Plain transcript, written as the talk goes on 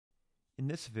In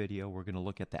this video, we're going to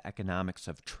look at the economics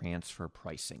of transfer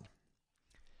pricing.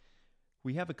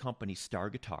 We have a company, Star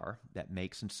Guitar, that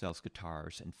makes and sells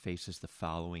guitars and faces the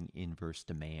following inverse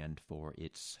demand for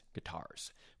its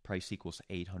guitars. Price equals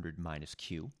 800 minus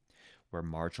Q, where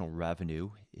marginal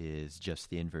revenue is just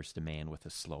the inverse demand with a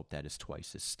slope that is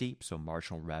twice as steep, so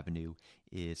marginal revenue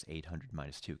is 800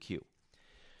 minus 2Q.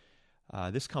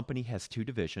 This company has two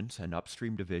divisions, an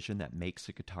upstream division that makes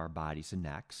the guitar bodies and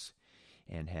necks,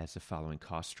 and has the following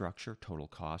cost structure. Total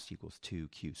cost equals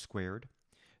 2Q squared.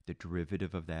 The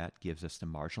derivative of that gives us the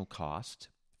marginal cost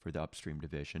for the upstream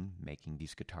division, making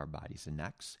these guitar bodies and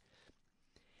necks.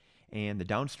 And the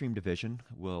downstream division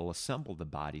will assemble the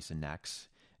bodies and necks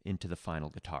into the final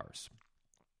guitars,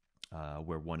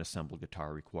 where one assembled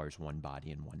guitar requires one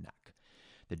body and one neck.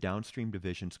 The downstream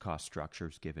division's cost structure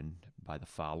is given by the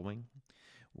following,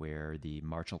 where the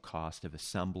marginal cost of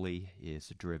assembly is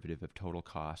the derivative of total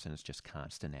cost, and it's just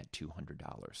constant at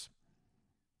 $200.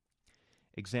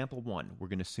 Example 1, we're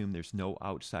going to assume there's no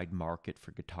outside market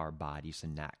for guitar bodies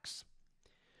and necks.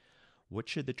 What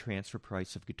should the transfer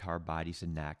price of guitar bodies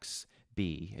and necks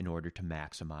be in order to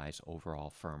maximize overall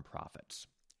firm profits?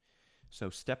 So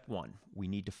step 1, we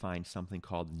need to find something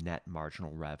called net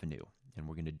marginal revenue, and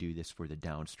we're going to do this for the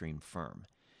downstream firm.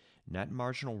 Net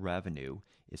marginal revenue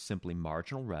is simply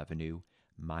marginal revenue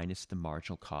minus the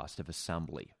marginal cost of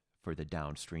assembly for the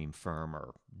downstream firm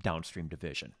or downstream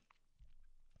division.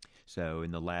 So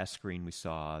in the last screen we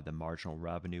saw the marginal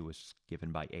revenue was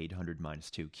given by 800 minus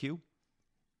 2Q,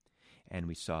 and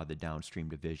we saw the downstream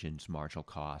division's marginal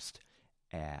cost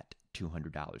at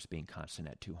 $200 being constant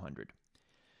at 200.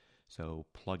 So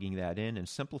plugging that in and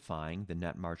simplifying, the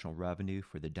net marginal revenue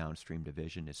for the downstream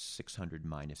division is 600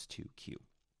 minus 2Q.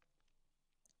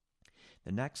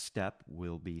 The next step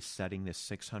will be setting this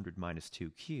 600 minus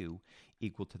 2Q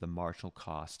equal to the marginal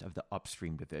cost of the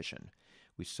upstream division.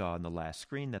 We saw in the last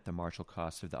screen that the marginal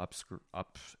cost of the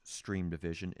upstream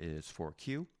division is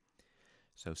 4Q.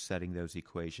 So setting those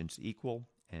equations equal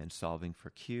and solving for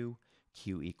Q,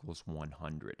 Q equals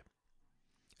 100.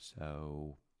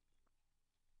 So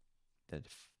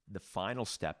the final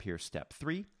step here, step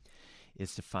 3,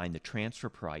 is to find the transfer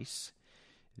price.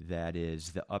 That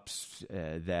is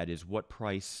what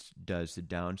price does the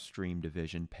downstream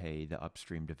division pay the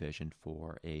upstream division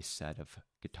for a set of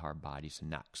guitar bodies and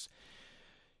necks.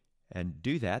 And to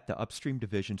do that, the upstream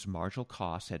division's marginal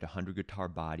cost at 100 guitar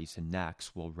bodies and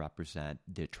necks will represent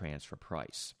the transfer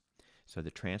price. So the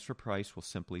transfer price will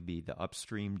simply be the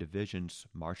upstream division's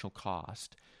marginal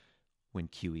cost when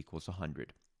Q equals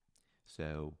 100.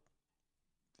 So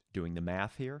doing the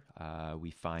math here,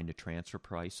 we find a transfer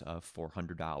price of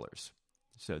 $400.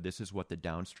 So this is what the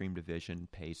downstream division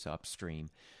pays upstream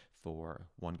for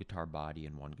one guitar body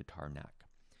and one guitar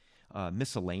neck.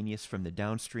 Miscellaneous from the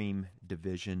downstream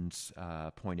division's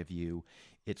point of view,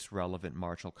 its relevant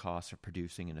marginal costs of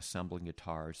producing and assembling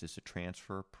guitars is the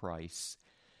transfer price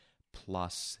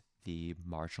plus the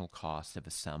marginal cost of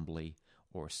assembly,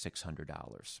 or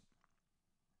 $600.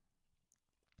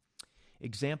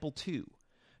 Example 2.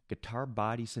 Guitar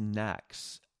bodies and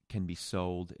necks can be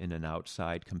sold in an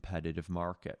outside competitive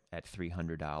market at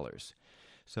 $300.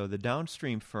 So the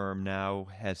downstream firm now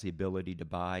has the ability to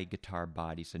buy guitar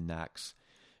bodies and necks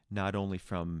not only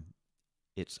from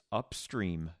its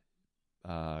upstream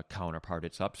counterpart,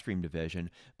 its upstream division,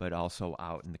 but also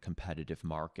out in the competitive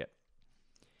market.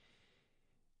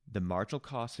 The marginal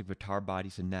cost of guitar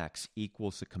bodies and necks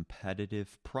equals the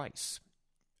competitive price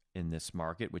in this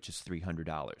market, which is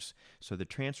 $300. So the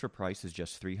transfer price is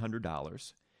just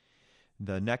 $300.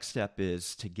 The next step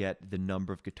is to get the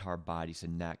number of guitar bodies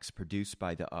and necks produced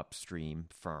by the upstream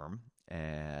firm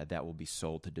that will be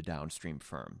sold to the downstream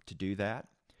firm. To do that,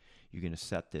 you're going to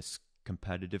set this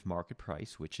competitive market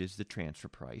price, which is the transfer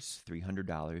price,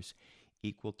 $300,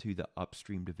 equal to the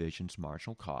upstream division's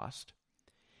marginal cost,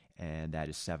 and that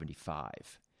is $75.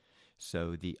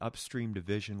 So the upstream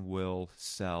division will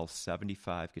sell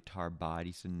 75 guitar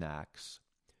bodies and necks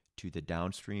to the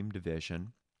downstream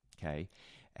division, okay,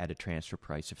 at a transfer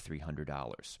price of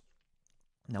 $300.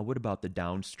 Now, what about the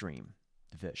downstream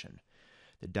division?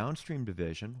 The downstream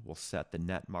division will set the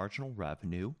net marginal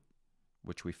revenue,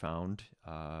 which we found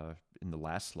in the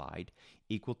last slide,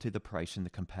 equal to the price in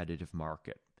the competitive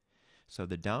market. So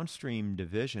the downstream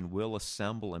division will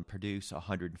assemble and produce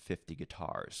 150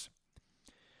 guitars.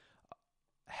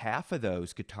 Half of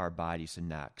those guitar bodies and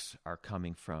necks are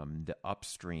coming from the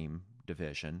upstream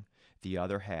division. The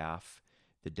other half,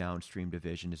 the downstream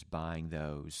division is buying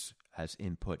those as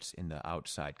inputs in the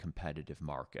outside competitive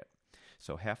market.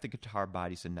 So half the guitar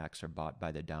bodies and necks are bought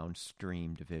by the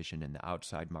downstream division in the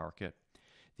outside market.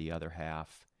 The other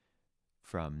half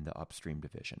from the upstream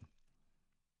division.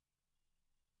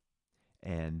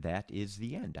 And that is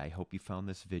the end. I hope you found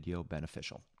this video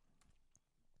beneficial.